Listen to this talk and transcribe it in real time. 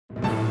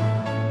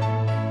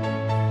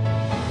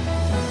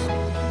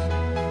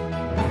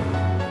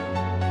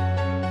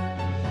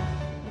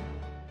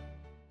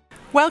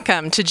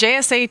Welcome to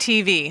JSA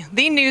TV,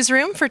 the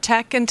newsroom for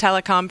tech and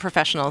telecom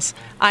professionals.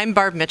 I'm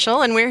Barb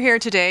Mitchell, and we're here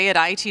today at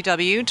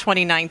ITW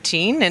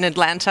 2019 in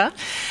Atlanta.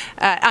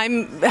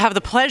 I have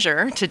the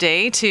pleasure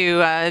today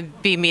to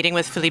be meeting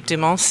with Philippe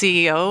Dumont,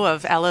 CEO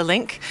of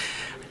EllaLink.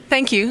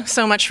 Thank you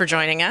so much for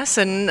joining us,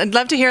 and I'd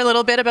love to hear a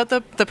little bit about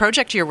the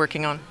project you're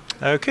working on.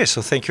 Okay,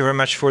 so thank you very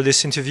much for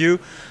this interview.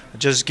 It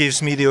just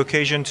gives me the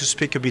occasion to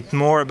speak a bit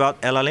more about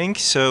EllaLink.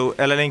 So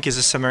EllaLink is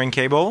a submarine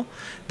cable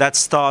that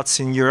starts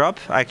in Europe,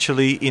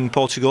 actually in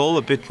Portugal,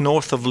 a bit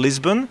north of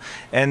Lisbon,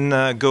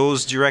 and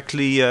goes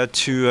directly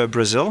to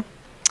Brazil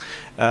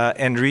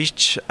and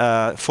reach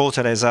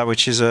Fortaleza,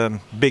 which is a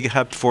big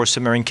hub for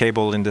submarine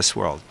cable in this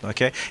world.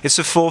 Okay, it's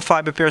a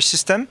 4-fiber pair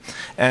system,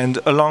 and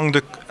along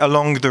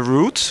the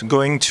route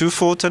going to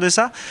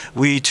Fortaleza,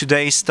 we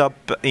today stop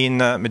in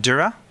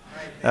Madeira.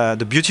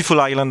 The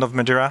beautiful island of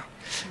Madeira,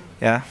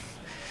 yeah,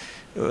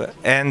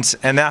 and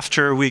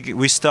after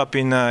we stop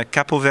in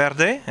Capo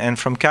Verde, and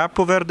from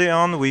Capo Verde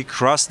on we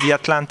cross the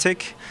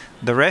Atlantic,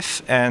 the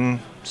Rif, and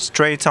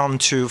straight on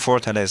to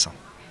Fortaleza.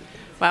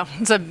 Wow,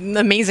 it's an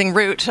amazing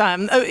route.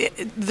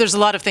 There's a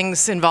lot of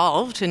things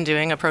involved in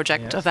doing a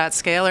project of that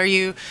scale. Are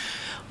you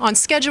on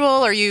schedule?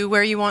 Are you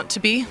where you want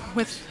to be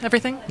with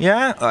everything?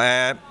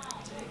 Yeah.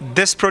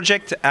 This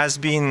project has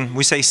been,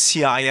 we say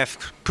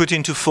CIF, put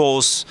into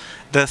force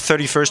the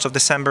 31st of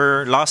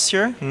December last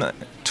year,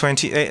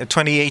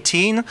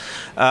 2018,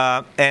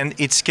 and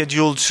it's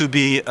scheduled to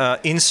be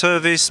in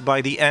service by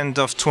the end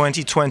of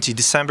 2020,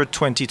 December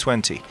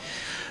 2020.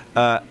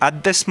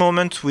 At this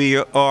moment, we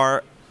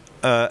are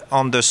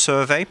on the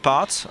survey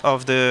part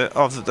of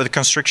the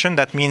construction.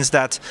 That means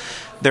that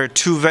there are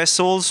 2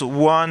 vessels.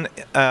 One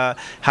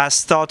has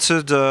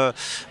started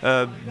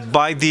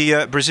by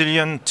the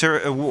Brazilian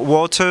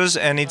waters,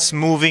 and it's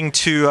moving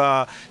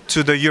to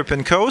the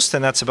European coast,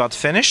 and that's about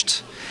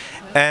finished.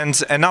 And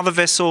another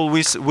vessel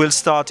will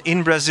start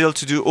in Brazil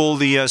to do all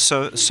the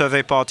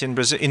survey part in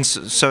Brazil, in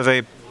the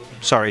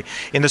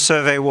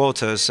survey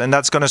waters, and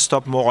that's going to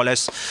stop more or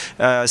less,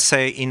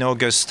 say, in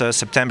August,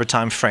 September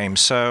time frame.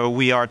 So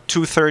we are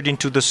 2/3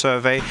 into the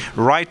survey,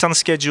 right on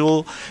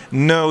schedule.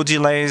 No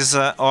delays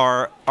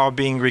are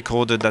being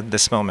recorded at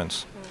this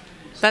moment.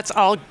 That's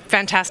all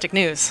fantastic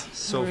news.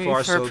 So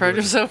far, so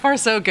good. So far,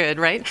 so good,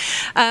 right?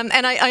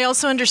 And I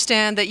also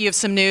understand that you have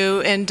some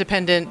new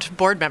independent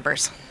board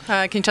members.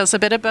 Can you tell us a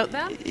bit about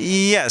that?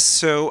 Yes,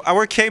 so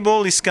our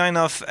cable is kind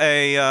of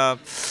a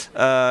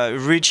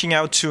reaching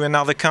out to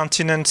another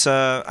continent,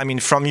 I mean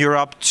from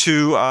Europe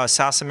to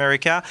South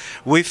America.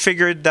 We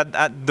figured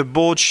that the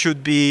board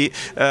should be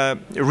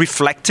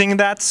reflecting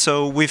that,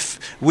 so we've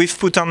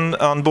put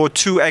on board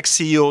 2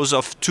 ex-CEOs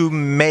of two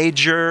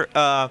major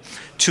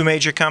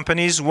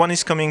companies. One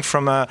is coming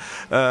from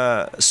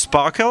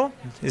Sparkle.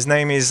 His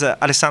name is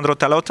Alessandro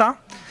Talota,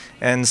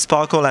 and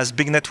Sparkle has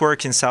big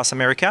network in South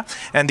America.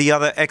 And the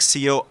other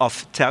ex-CEO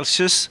of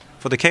Telxius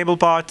for the cable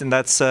part, and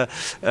that's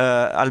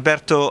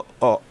Alberto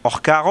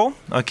Orcaro.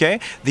 Okay,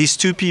 these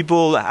 2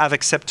 people have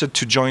accepted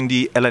to join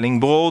the EllaLink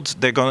board.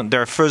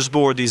 Their first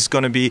board is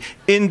going to be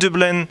in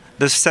Dublin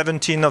the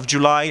 17th of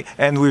July,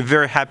 and we're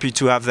very happy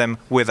to have them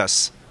with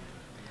us.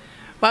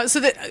 Wow, so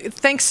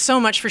thanks so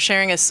much for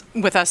sharing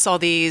with us all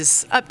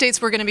these updates.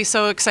 We're going to be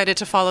so excited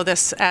to follow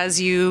this as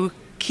you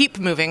keep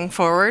moving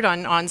forward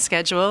on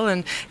schedule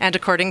and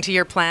according to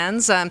your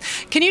plans.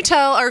 Can you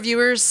tell our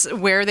viewers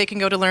where they can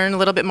go to learn a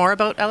little bit more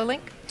about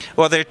EllaLink?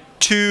 Well, there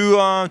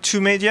are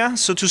two media,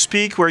 so to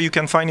speak, where you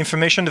can find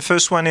information. The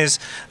first one is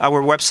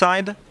our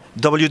website,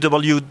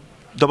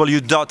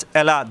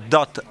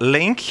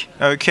 www.ella.link,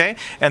 okay,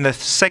 and the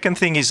second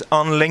thing is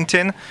on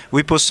LinkedIn.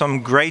 We post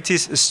some great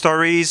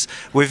stories.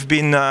 We've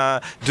been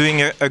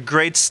doing a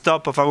great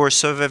stop of our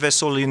survey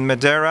vessel in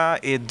Madeira.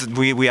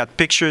 We had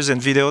pictures and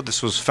video.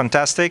 This was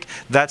fantastic.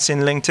 That's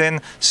in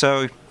LinkedIn,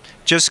 so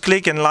just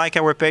click and like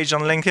our page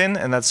on LinkedIn,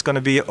 and that's going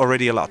to be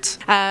already a lot.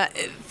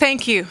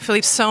 Thank you,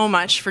 Philippe, so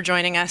much for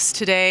joining us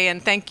today,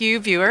 and thank you,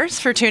 viewers,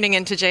 for tuning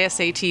in to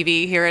JSA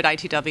TV here at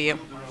ITW.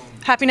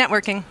 Happy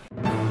networking.